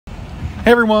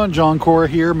Hey everyone, John Cora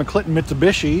here, McClinton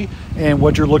Mitsubishi, and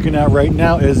what you're looking at right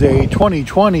now is a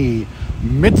 2020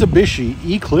 Mitsubishi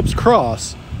Eclipse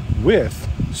Cross with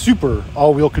super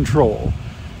all-wheel control.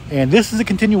 And this is a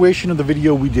continuation of the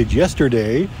video we did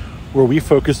yesterday where we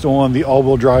focused on the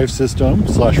all-wheel drive system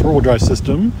slash four-wheel drive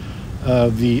system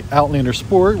of the Outlander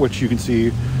Sport, which you can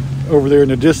see over there in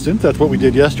the distance. That's what we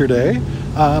did yesterday.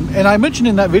 And I mentioned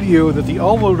in that video that the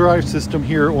all-wheel drive system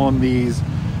here on these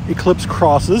Eclipse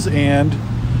Crosses and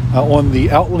on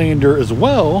the Outlander as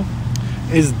well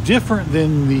is different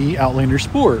than the Outlander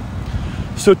Sport.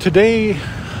 So today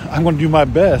I'm going to do my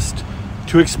best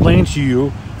to explain to you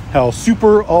how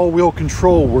super all-wheel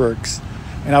control works.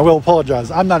 And I will apologize,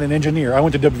 I'm not an engineer. I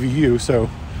went to WVU, so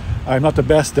I'm not the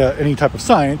best at any type of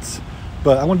science,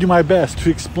 but I want to do my best to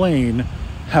explain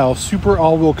how super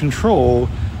all-wheel control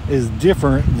is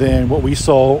different than what we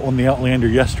saw on the Outlander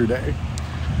yesterday.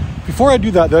 Before I do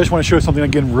that, though, I just want to show something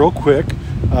again real quick.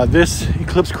 This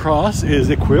Eclipse Cross is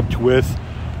equipped with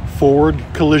forward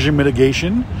collision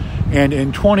mitigation. And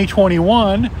in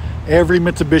 2021, every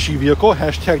Mitsubishi vehicle,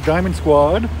 hashtag Diamond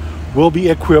Squad, will be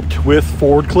equipped with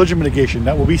forward collision mitigation.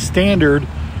 That will be standard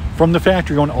from the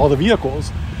factory on all the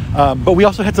vehicles. But we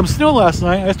also had some snow last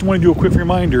night. I just want to do a quick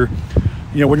reminder.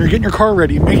 You know, when you're getting your car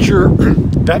ready, make sure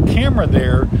that camera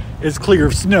there is clear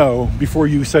of snow before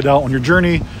you set out on your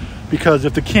journey. Because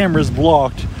if the camera is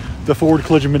blocked, the forward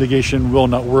collision mitigation will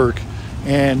not work.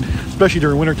 And especially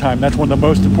during wintertime, that's one of the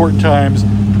most important times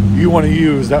you want to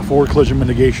use that forward collision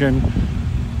mitigation.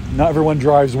 Not everyone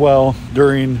drives well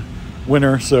during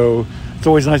winter, so it's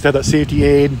always nice to have that safety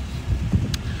aid.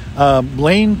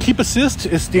 Lane keep assist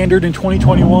is standard in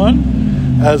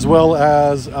 2021, as well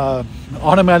as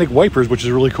automatic wipers, which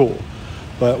is really cool.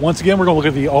 But once again, we're going to look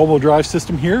at the all-wheel drive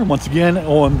system here. Once again,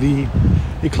 on the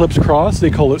Eclipse Cross, they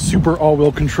call it super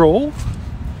all-wheel control.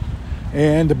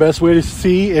 And the best way to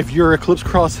see if your Eclipse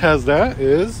Cross has that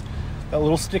is that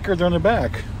little sticker there on the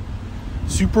back.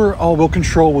 Super all-wheel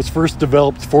control was first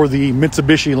developed for the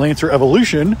Mitsubishi Lancer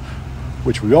Evolution,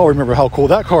 which we all remember how cool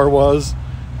that car was.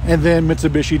 And then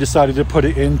Mitsubishi decided to put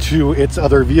it into its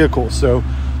other vehicles. So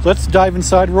let's dive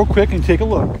inside real quick and take a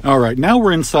look. All right, now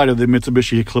we're inside of the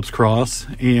Mitsubishi Eclipse Cross,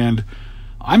 and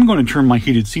I'm going to turn my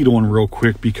heated seat on real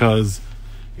quick because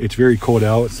it's very cold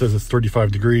out. It says it's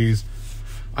 35 degrees.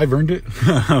 I've earned it.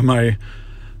 That's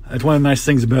one of the nice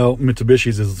things about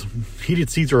Mitsubishis is heated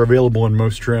seats are available in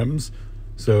most trims.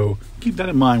 So keep that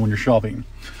in mind when you're shopping.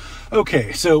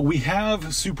 Okay, so we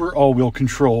have super all-wheel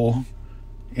control.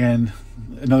 And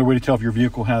another way to tell if your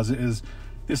vehicle has it is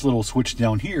this little switch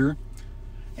down here.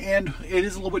 And it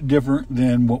is a little bit different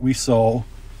than what we saw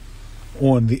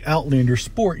on the Outlander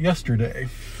Sport yesterday.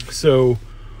 So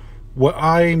what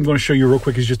I'm going to show you real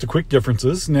quick is just the quick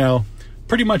differences. Now,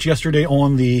 pretty much yesterday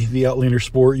on the Outlander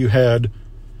Sport, you had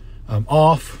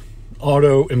off,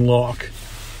 auto, and lock.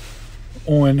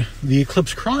 On the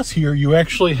Eclipse Cross here, you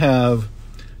actually have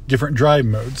different drive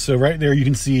modes. So right there, you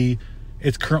can see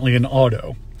it's currently in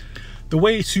auto. The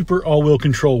way super all-wheel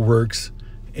control works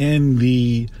in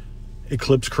the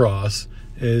Eclipse Cross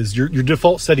is your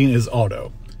default setting is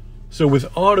auto. So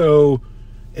with auto,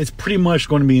 it's pretty much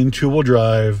going to be in two-wheel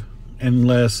drive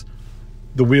unless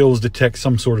the wheels detect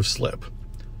some sort of slip.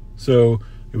 So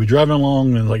if you're driving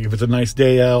along and like if it's a nice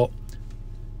day out,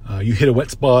 you hit a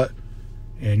wet spot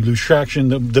and you lose traction,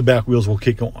 the back wheels will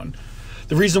kick on.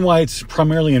 The reason why it's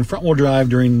primarily in front-wheel drive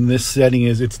during this setting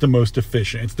is it's the most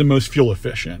efficient. It's the most fuel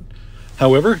efficient.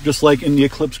 However, just like in the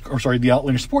the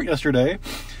Outlander Sport yesterday,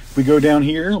 if we go down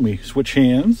here, let me switch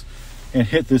hands and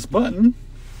hit this button,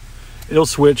 it'll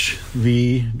switch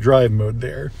the drive mode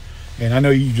there. And I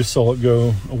know you just saw it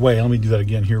go away. Let me do that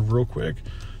again here real quick.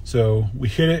 So we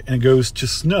hit it and it goes to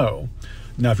snow.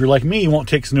 Now, if you're like me, you won't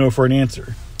take snow for an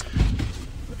answer.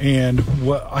 And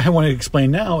what I want to explain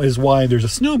now is why there's a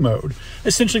snow mode.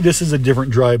 Essentially, this is a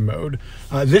different drive mode.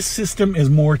 This system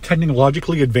is more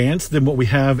technologically advanced than what we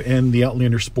have in the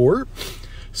Outlander Sport.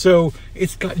 So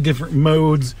it's got different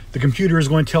modes. The computer is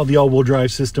going to tell the all-wheel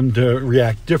drive system to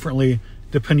react differently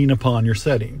depending upon your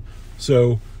setting.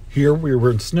 So here we're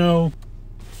in snow.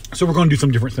 So we're going to do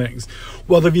some different things.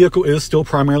 While the vehicle is still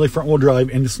primarily front-wheel drive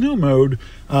in the snow mode,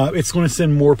 it's going to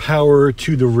send more power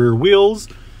to the rear wheels.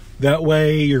 That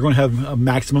way you're going to have a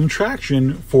maximum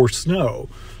traction for snow.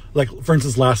 Like, for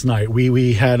instance, last night,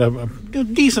 we had a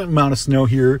decent amount of snow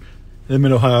here in the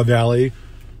Mid-Ohio Valley.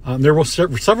 There were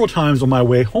several times on my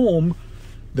way home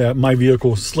that my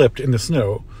vehicle slipped in the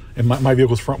snow, and my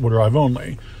vehicle's front-wheel drive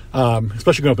only,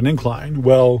 especially going up an incline.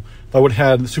 Well, if I would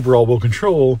have had super all-wheel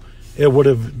control, it would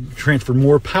have transferred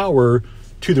more power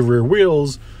to the rear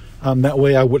wheels. That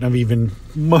way I wouldn't have even,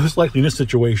 most likely in this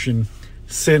situation,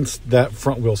 since that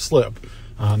front wheel slip.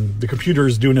 The computer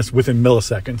is doing this within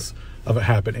milliseconds of it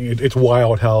happening. It's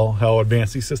wild how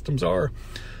advanced these systems are.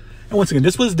 And once again,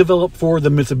 this was developed for the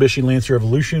Mitsubishi Lancer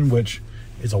Evolution, which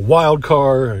is a wild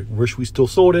car. I wish we still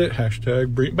sold it.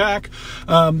 Hashtag bring it back.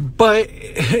 But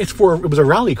it was a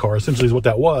rally car, essentially is what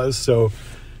that was. So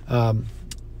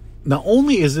not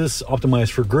only is this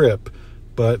optimized for grip,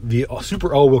 but the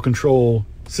super all-wheel control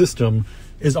system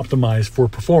is optimized for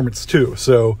performance too.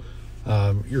 So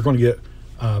you're going to get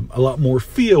a lot more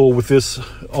feel with this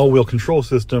all-wheel control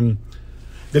system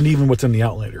than even what's in the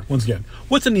Outlander. Once again,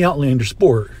 what's in the Outlander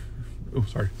Sport? Oh,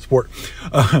 sorry, Sport,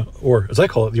 or as I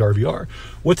call it, the RVR.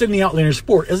 What's in the Outlander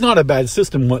Sport is not a bad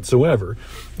system whatsoever,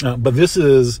 but this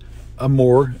is a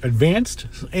more advanced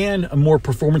and a more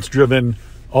performance-driven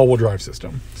all-wheel drive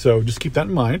system. So just keep that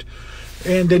in mind.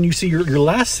 And then you see your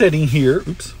last setting here.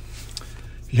 Oops.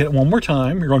 If you hit it one more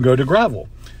time, you're going to go to gravel.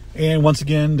 And once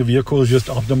again, the vehicle is just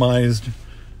optimized,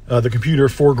 the computer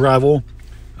for gravel.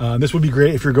 This would be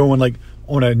great if you're going like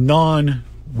on a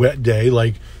non-wet day,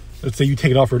 like let's say you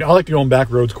take it off-road. I like to go on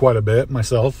back roads quite a bit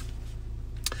myself.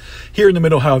 Here in the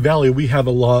Mid Ohio Valley, we have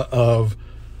a lot of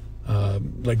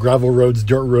like gravel roads,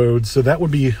 dirt roads, so that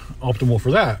would be optimal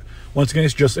for that. Once again,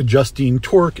 it's just adjusting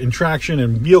torque and traction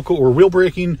and vehicle or wheel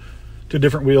braking to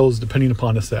different wheels depending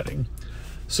upon the setting.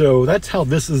 So that's how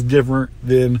this is different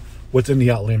than what's in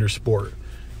the Outlander Sport.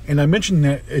 And I mentioned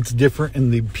that it's different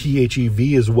in the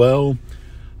PHEV as well.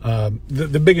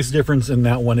 The biggest difference in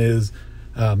that one is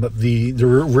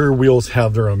the rear wheels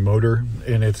have their own motor,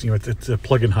 and it's a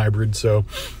plug-in hybrid, so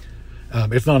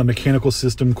it's not a mechanical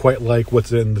system quite like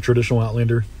what's in the traditional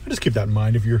Outlander. Just keep that in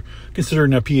mind if you're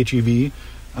considering a PHEV.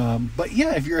 But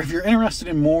yeah, if you're interested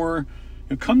in more,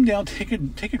 come down, take a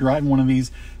drive in one of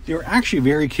these. They're actually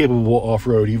very capable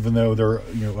off-road, even though they're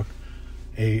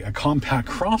a compact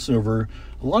crossover.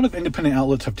 A lot of independent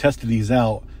outlets have tested these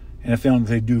out and have found that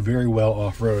they do very well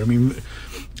off-road. I mean,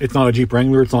 it's not a Jeep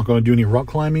Wrangler, it's not going to do any rock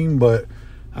climbing, but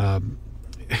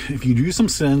if you do some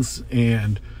sense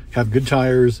and have good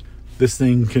tires, this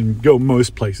thing can go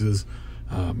most places.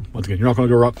 Once again, you're not going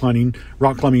to go rock climbing. You're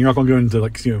not going to go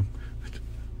into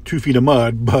 2 feet of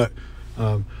mud, but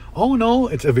all in all,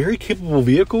 it's a very capable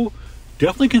vehicle.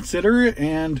 Definitely consider it,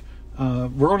 and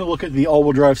we're going to look at the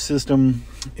all-wheel drive system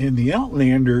in the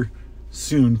Outlander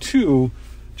soon too,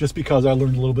 just because I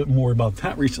learned a little bit more about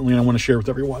that recently and I want to share with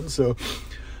everyone. So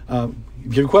if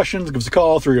you have questions, give us a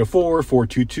call,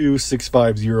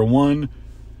 304-422-6501.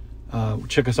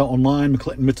 Check us out online,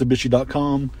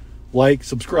 McClintonMitsubishi.com. Like,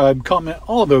 subscribe, comment,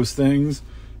 all of those things,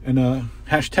 and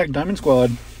hashtag Diamond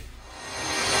Squad.